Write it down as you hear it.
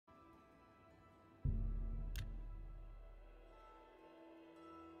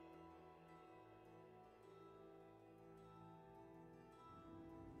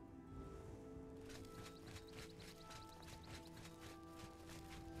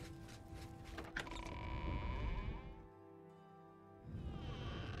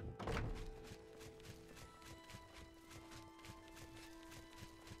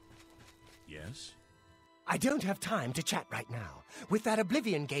I don't have time to chat right now. With that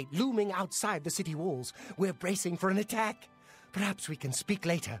Oblivion gate looming outside the city walls, we're bracing for an attack. Perhaps we can speak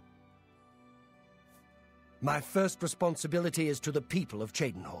later. My first responsibility is to the people of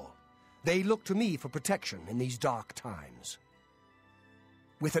Cheydinhal. They look to me for protection in these dark times.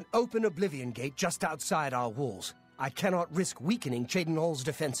 With an open Oblivion gate just outside our walls, I cannot risk weakening Cheydinhal's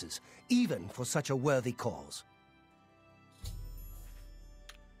defenses, even for such a worthy cause.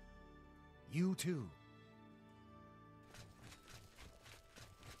 You too.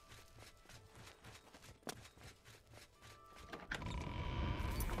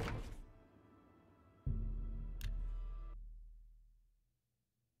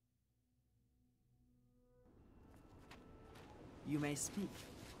 You may speak.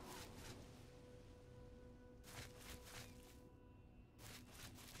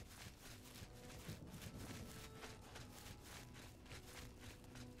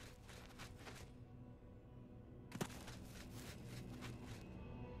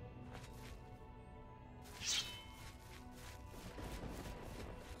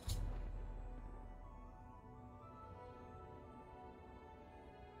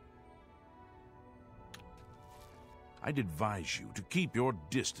 I'd advise you to keep your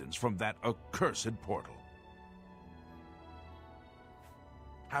distance from that accursed portal.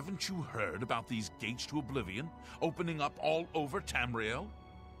 Haven't you heard about these gates to Oblivion opening up all over Tamriel?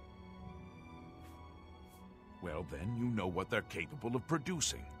 Well, then you know what they're capable of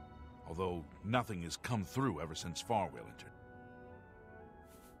producing, although nothing has come through ever since Farwell entered.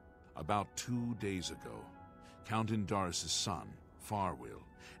 About 2 days ago, Count Indaris' son, Farwell,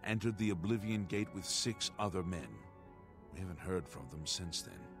 entered the Oblivion Gate with 6 other men. We haven't heard from them since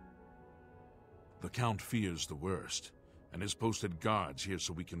then. The Count fears the worst, and has posted guards here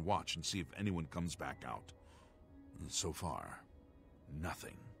so we can watch and see if anyone comes back out. So far,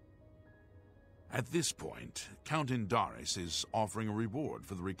 nothing. At this point, Count Indaris is offering a reward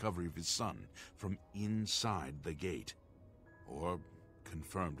for the recovery of his son from inside the gate, or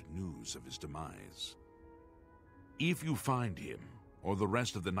confirmed news of his demise. If you find him, or the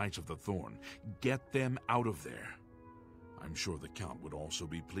rest of the Knights of the Thorn, get them out of there. I'm sure the Count would also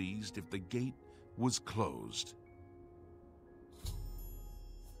be pleased if the gate was closed.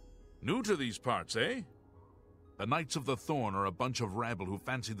 New to these parts, eh? The Knights of the Thorn are a bunch of rabble who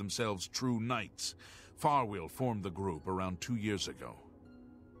fancy themselves true knights. Farwell formed the group around 2 years ago.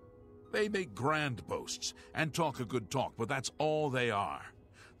 They make grand boasts and talk a good talk, but that's all they are.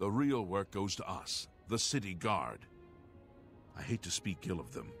 The real work goes to us, the city guard. I hate to speak ill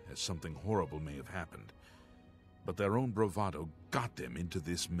of them, as something horrible may have happened, but their own bravado got them into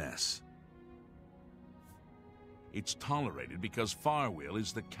this mess. It's tolerated because Farwell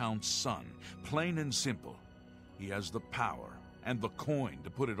is the Count's son, plain and simple. He has the power and the coin to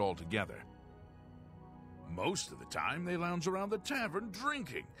put it all together. Most of the time, they lounge around the tavern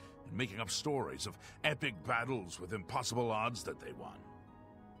drinking and making up stories of epic battles with impossible odds that they won.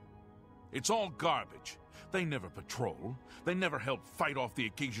 It's all garbage. They never patrol. They never help fight off the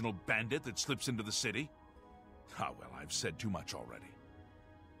occasional bandit that slips into the city. Ah, well, I've said too much already.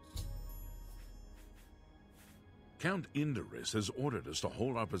 Count Indaris has ordered us to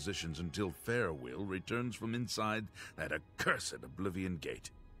hold our positions until Farwell returns from inside that accursed Oblivion Gate.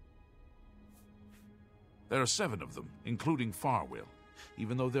 There are 7 of them, including Farwell.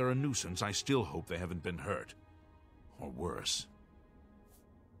 Even though they're a nuisance, I still hope they haven't been hurt. Or worse.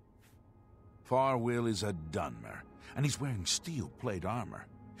 Farwell is a Dunmer, and he's wearing steel plate armor.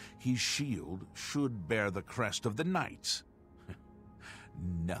 His shield should bear the crest of the Knights.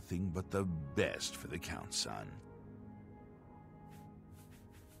 Nothing but the best for the Count's son.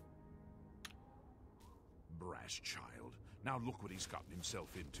 Brash child. Now look what he's gotten himself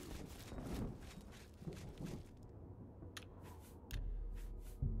into.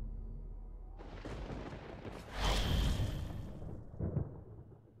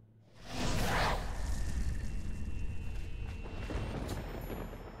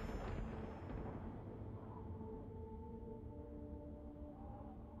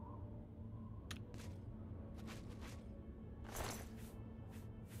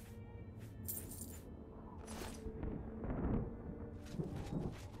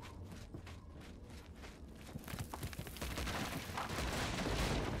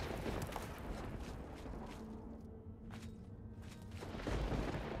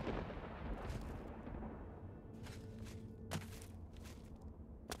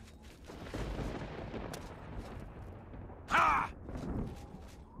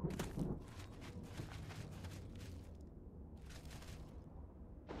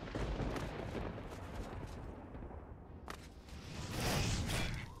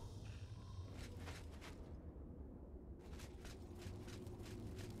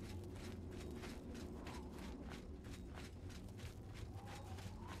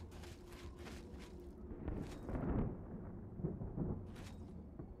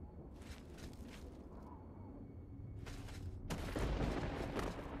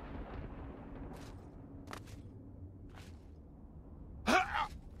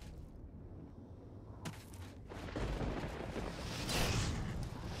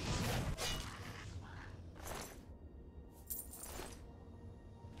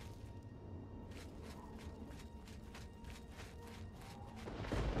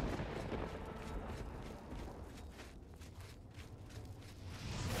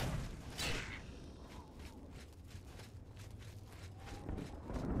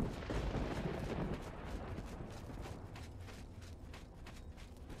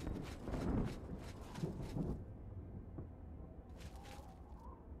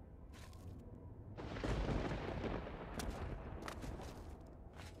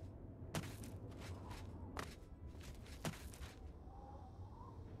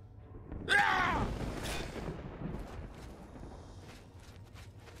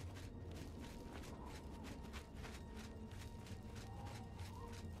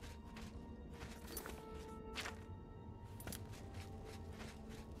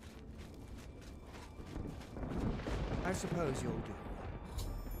 suppose you'll do.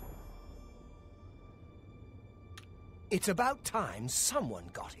 It's about time someone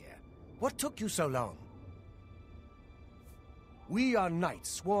got here. What took you so long? We are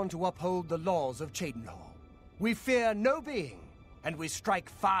knights sworn to uphold the laws of Cheydinhal. We fear no being, and we strike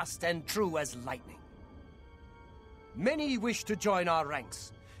fast and true as lightning. Many wish to join our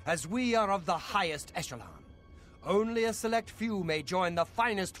ranks, as we are of the highest echelon. Only a select few may join the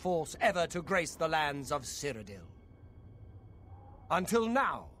finest force ever to grace the lands of Cyrodiil. Until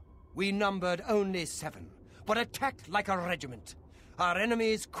now, we numbered only 7, but attacked like a regiment. Our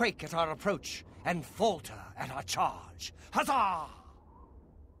enemies quake at our approach and falter at our charge. Huzzah!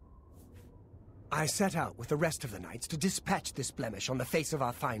 I set out with the rest of the knights to dispatch this blemish on the face of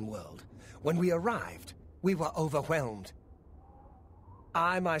our fine world. When we arrived, we were overwhelmed.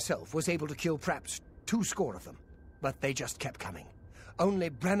 I myself was able to kill perhaps 20 of them, but they just kept coming. Only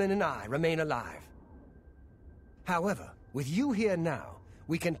Bremen and I remain alive. However, with you here now,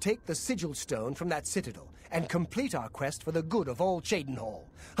 we can take the sigil stone from that citadel and complete our quest for the good of all Cheydinhal.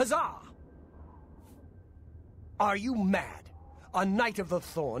 Huzzah! Are you mad? A Knight of the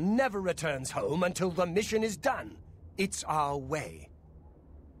Thorn never returns home until the mission is done. It's our way.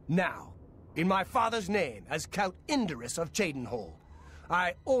 Now, in my father's name, as Count Indorus of Cheydinhal,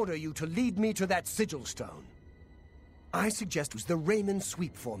 I order you to lead me to that sigil stone. I suggest it was the Raymond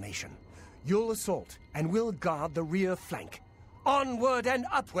Sweep formation. You'll assault, and we'll guard the rear flank. Onward and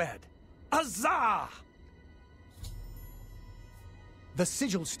upward! Huzzah! The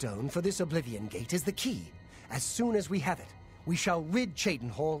sigil stone for this Oblivion gate is the key. As soon as we have it, we shall rid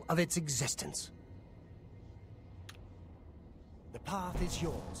Cheydinhal of its existence. The path is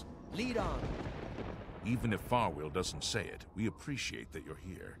yours. Lead on. Even if Farwill doesn't say it, we appreciate that you're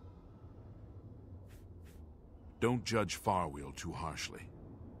here. Don't judge Farwill too harshly.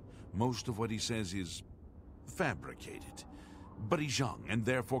 Most of what he says is fabricated. But he's young, and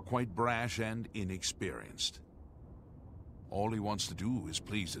therefore quite brash and inexperienced. All he wants to do is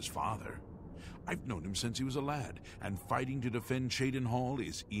please his father. I've known him since he was a lad, and fighting to defend Cheydinhal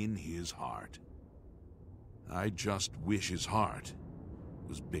is in his heart. I just wish his heart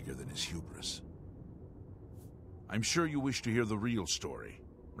was bigger than his hubris. I'm sure you wish to hear the real story,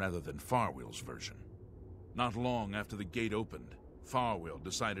 rather than Farwill's version. Not long after the gate opened, Farwill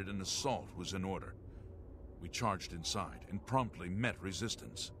decided an assault was in order. We charged inside and promptly met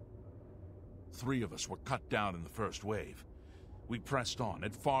resistance. 3 of us were cut down in the first wave. We pressed on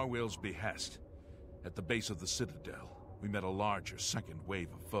at Farwill's behest. At the base of the citadel, we met a larger second wave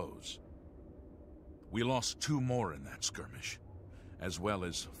of foes. We lost 2 more in that skirmish, as well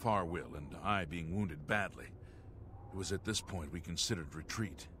as Farwill and I being wounded badly. It was at this point we considered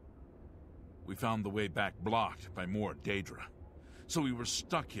retreat. We found the way back blocked by more Daedra, so we were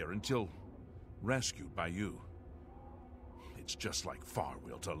stuck here until rescued by you. It's just like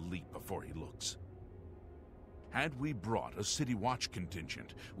Farwill to leap before he looks. Had we brought a City Watch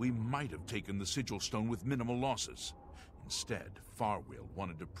contingent, we might have taken the Sigil Stone with minimal losses. Instead, Farwill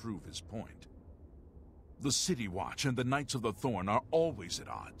wanted to prove his point. The City Watch and the Knights of the Thorn are always at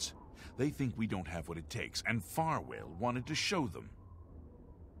odds. They think we don't have what it takes, and Farwill wanted to show them.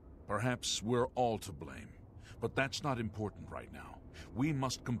 Perhaps we're all to blame, but that's not important right now. We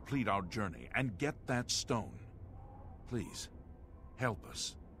must complete our journey and get that stone. Please, help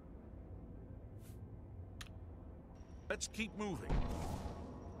us. Let's keep moving.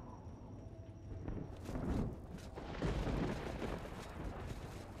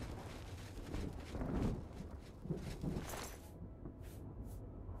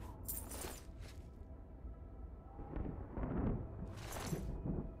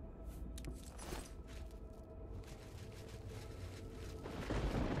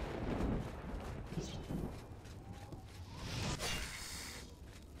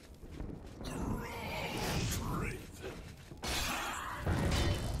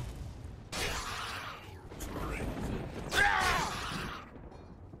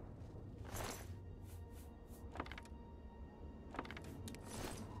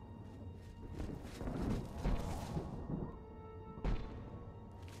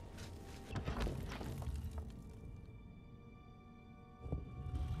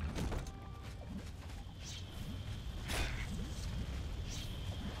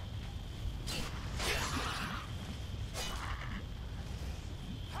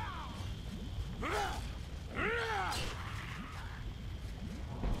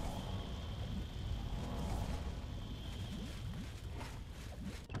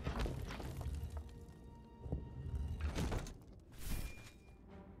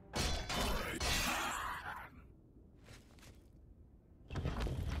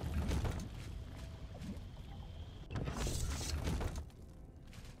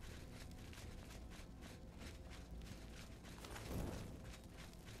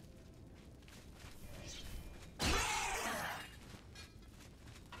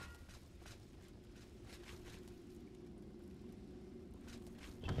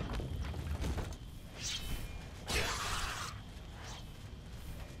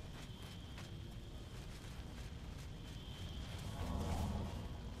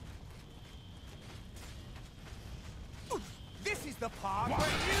 the part where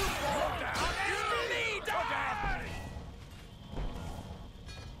you fall down and bleed to death!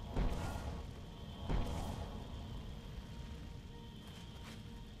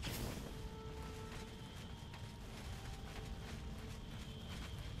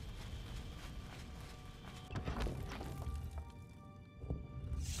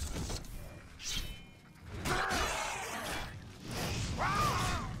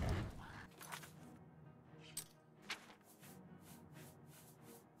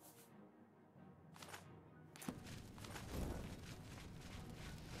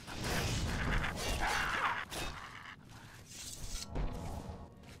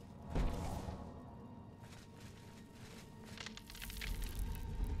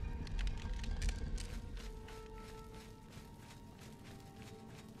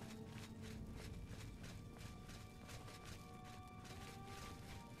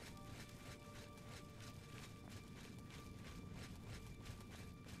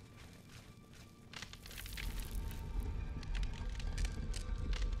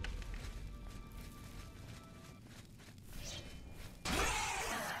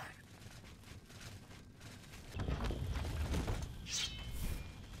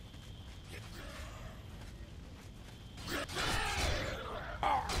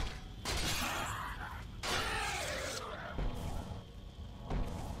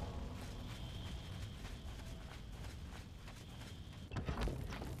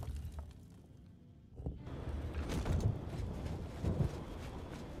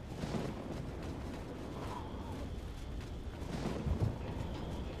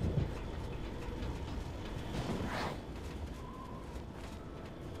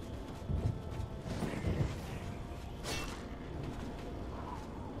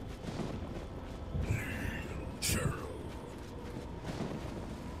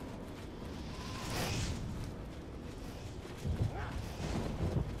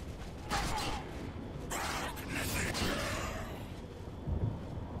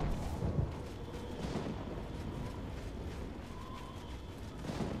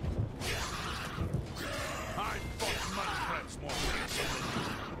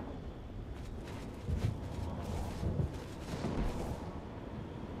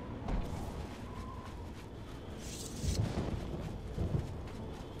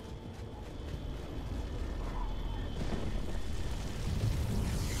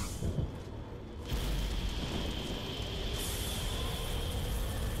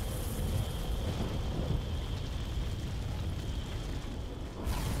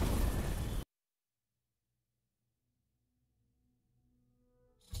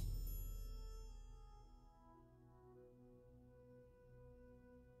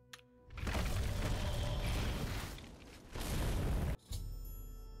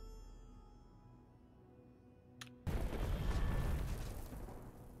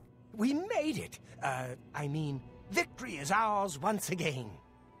 We made it! I mean, victory is ours once again.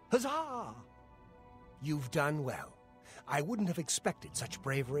 Huzzah! You've done well. I wouldn't have expected such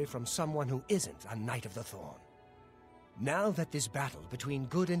bravery from someone who isn't a Knight of the Thorn. Now that this battle between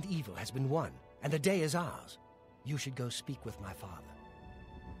good and evil has been won, and the day is ours, you should go speak with my father.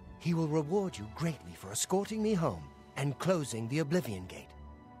 He will reward you greatly for escorting me home and closing the Oblivion Gate.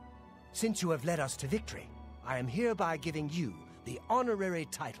 Since you have led us to victory, I am hereby giving you the honorary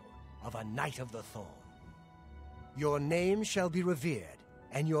title of a Knight of the Thorn. Your name shall be revered,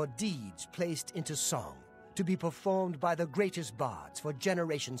 and your deeds placed into song, to be performed by the greatest bards for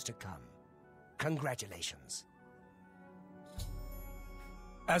generations to come. Congratulations.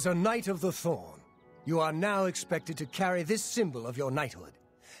 As a Knight of the Thorn, you are now expected to carry this symbol of your knighthood.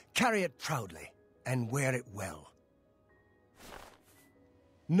 Carry it proudly, and wear it well.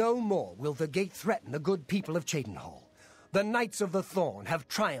 No more will the gate threaten the good people of Cheydinhal. The Knights of the Thorn have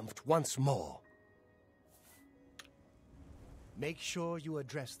triumphed once more. Make sure you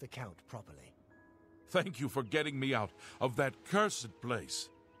address the Count properly. Thank you for getting me out of that cursed place.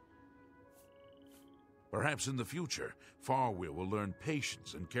 Perhaps in the future, Farwyll will learn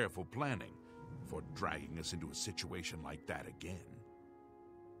patience and careful planning before dragging us into a situation like that again.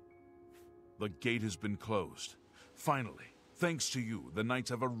 The gate has been closed. Finally, thanks to you, the Knights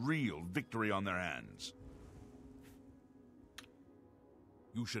have a real victory on their hands.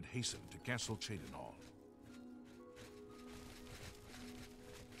 You should hasten to Castle Cheydinhal.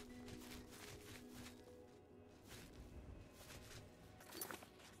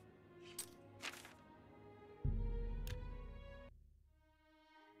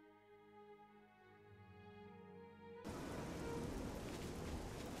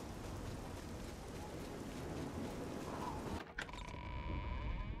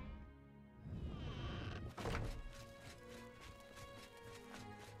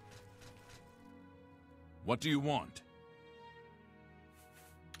 What do you want?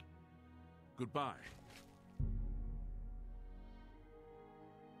 Goodbye.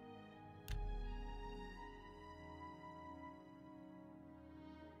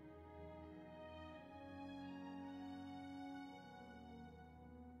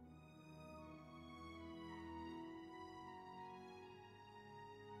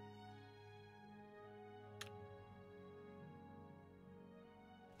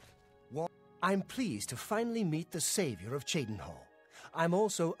 I'm pleased to finally meet the savior of Cheydinhal. I'm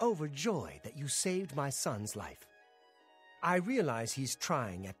also overjoyed that you saved my son's life. I realize he's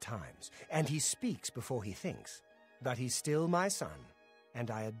trying at times, and he speaks before he thinks, but he's still my son, and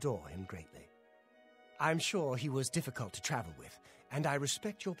I adore him greatly. I'm sure he was difficult to travel with, and I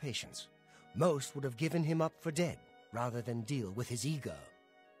respect your patience. Most would have given him up for dead, rather than deal with his ego.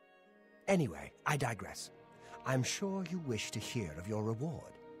 Anyway, I digress. I'm sure you wish to hear of your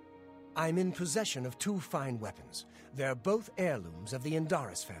reward. I'm in possession of 2 fine weapons. They're both heirlooms of the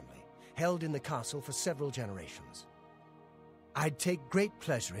Indaris family, held in the castle for several generations. I'd take great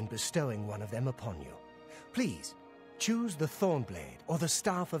pleasure in bestowing one of them upon you. Please, choose the Thorn Blade or the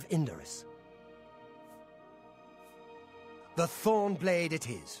Staff of Indaris. The Thorn Blade it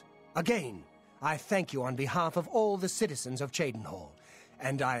is. Again, I thank you on behalf of all the citizens of Cheydinhal,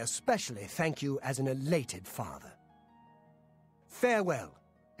 and I especially thank you as an elated father. Farewell.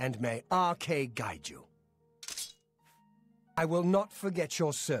 And may RK guide you. I will not forget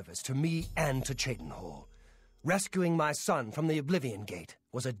your service to me and to Cheydinhal. Rescuing my son from the Oblivion Gate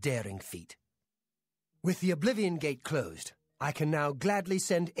was a daring feat. With the Oblivion Gate closed, I can now gladly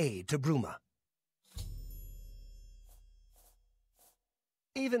send aid to Bruma.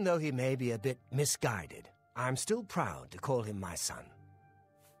 Even though he may be a bit misguided, I'm still proud to call him my son.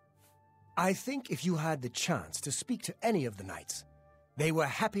 I think if you had the chance to speak to any of the knights, they were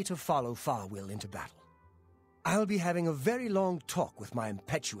happy to follow Farwill into battle. I'll be having a very long talk with my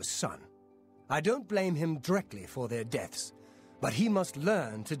impetuous son. I don't blame him directly for their deaths, but he must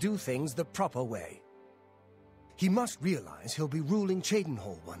learn to do things the proper way. He must realize he'll be ruling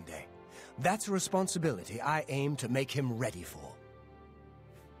Cheydinhal one day. That's a responsibility I aim to make him ready for.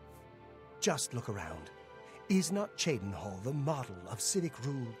 Just look around. Is not Cheydinhal the model of civic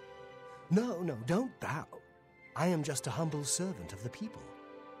rule? No, don't bow. I am just a humble servant of the people.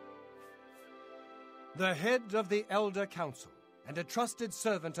 The head of the Elder Council and a trusted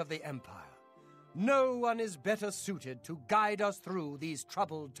servant of the Empire. No one is better suited to guide us through these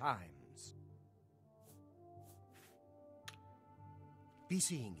troubled times. Be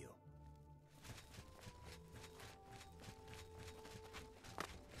seeing you.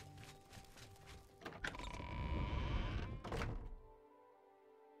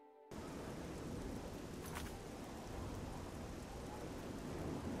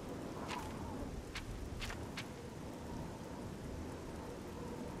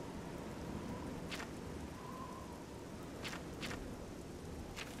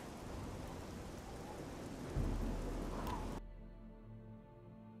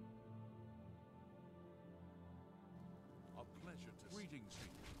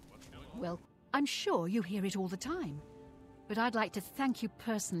 Well, I'm sure you hear it all the time. But I'd like to thank you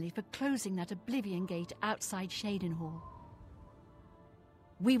personally for closing that Oblivion Gate outside Cheydinhal.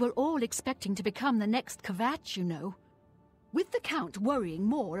 We were all expecting to become the next Kvatch, you know. With the Count worrying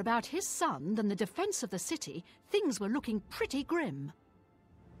more about his son than the defense of the city, things were looking pretty grim.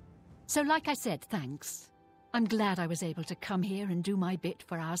 So like I said, thanks. I'm glad I was able to come here and do my bit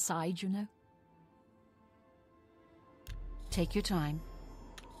for our side, you know. Take your time.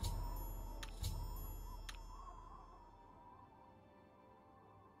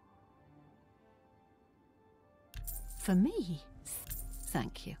 For me?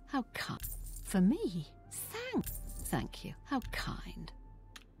 Thank you. How kind. For me? Thank you. How kind.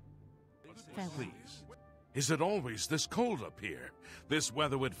 Farewell. Please. Is it always this cold up here? This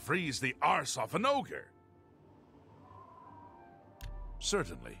weather would freeze the arse off an ogre.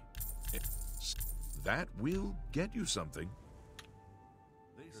 Certainly. That will get you something.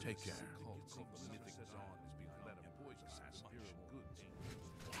 Take care.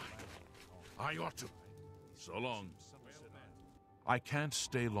 I ought to. So long. I can't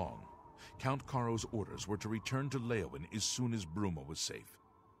stay long. Count Caro's orders were to return to Leowin as soon as Bruma was safe.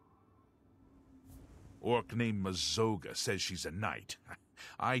 Orc named Mazoga says she's a knight.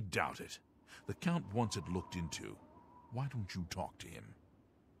 I doubt it. The Count wants it looked into. Why don't you talk to him?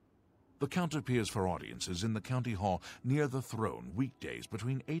 The Count appears for audiences in the county hall near the throne weekdays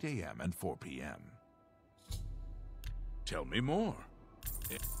between 8 a.m. and 4 p.m. Tell me more.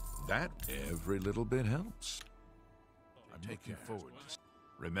 That every little bit helps. I'm looking forward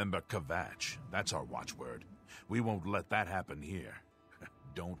to... Remember Kvatch. That's our watchword. We won't let that happen here.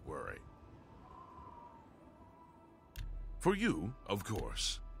 Don't worry. For you, of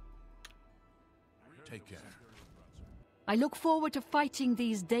course. Take care. I look forward to fighting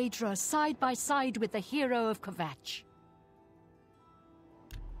these Daedra side by side with the hero of Kvatch.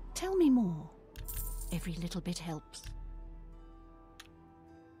 Tell me more. Every little bit helps.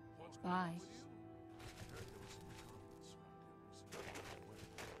 Bye.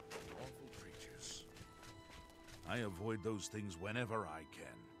 I avoid those things whenever I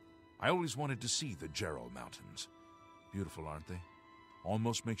can. I always wanted to see the Gerald Mountains. Beautiful, aren't they?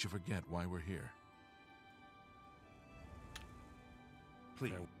 Almost makes you forget why we're here.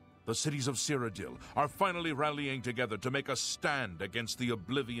 Please. The cities of Cyrodiil are finally rallying together to make a stand against the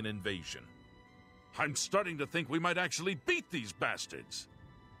Oblivion invasion. I'm starting to think we might actually beat these bastards.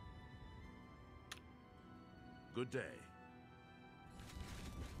 Good day.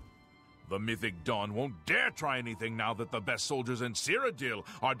 The Mythic Dawn won't dare try anything now that the best soldiers in Cyrodiil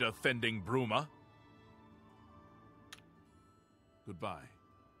are defending Bruma. Goodbye.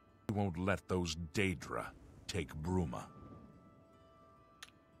 We won't let those Daedra take Bruma.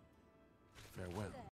 Farewell.